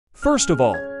First of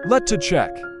all, let's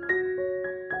check.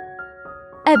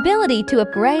 Ability to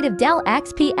upgrade of Dell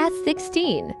XPS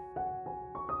 16.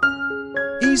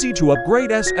 Easy to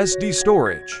upgrade SSD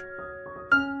storage.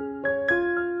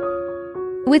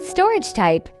 With storage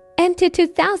type M2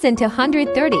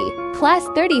 2230 plus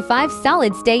 35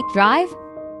 solid-state drive.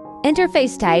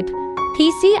 Interface type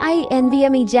PCIe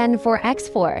NVMe Gen 4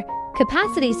 X4.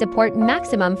 Capacity support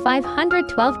maximum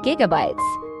 512 GB.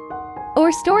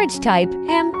 Or storage type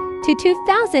M2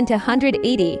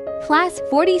 2280 plus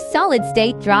 40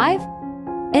 solid-state drive.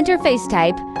 Interface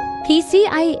type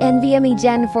PCIe NVMe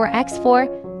Gen 4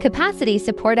 X4. Capacity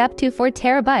support up to 4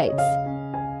 TB.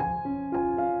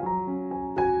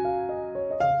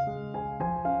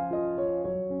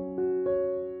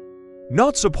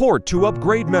 Not support to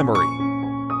upgrade memory.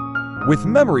 With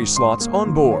memory slots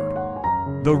on board.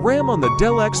 The RAM on the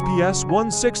Dell XPS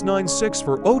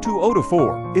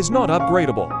 1696-40204 is not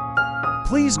upgradable.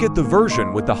 Please get the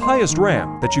version with the highest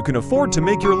RAM that you can afford to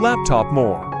make your laptop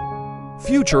more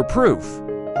future-proof.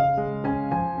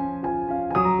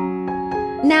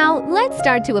 Now, let's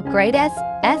start to upgrade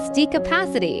SSD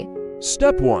capacity.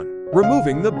 Step 1.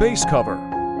 Removing the base cover.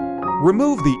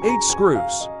 Remove the 8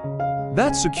 screws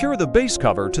that secure the base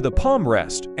cover to the palm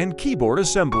rest and keyboard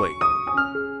assembly.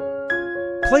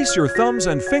 Place your thumbs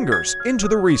and fingers into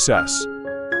the recess.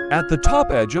 At the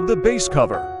top edge of the base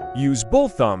cover, use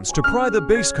both thumbs to pry the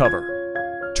base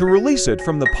cover. To release it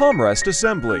from the palm rest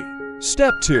assembly.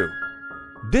 Step 2.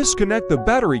 Disconnect the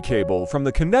battery cable from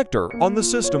the connector on the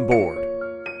system board.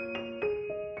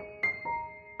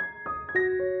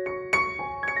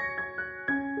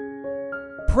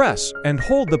 Press and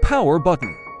hold the power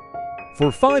button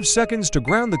for 5 seconds to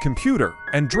ground the computer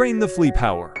and drain the flea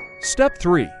power. Step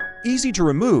 3. Easy to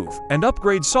remove and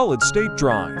upgrade solid-state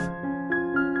drive.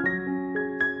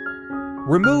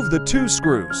 Remove the 2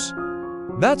 screws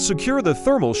that secure the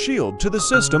thermal shield to the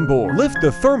system board. Lift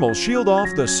the thermal shield off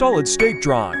the solid-state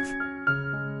drive.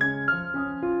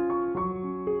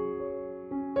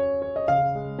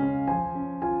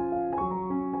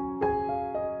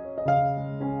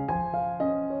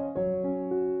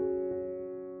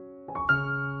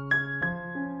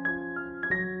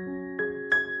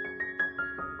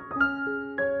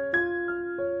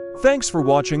 Thanks for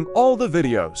watching all the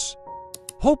videos.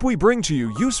 Hope we bring to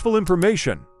you useful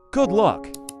information. Good luck!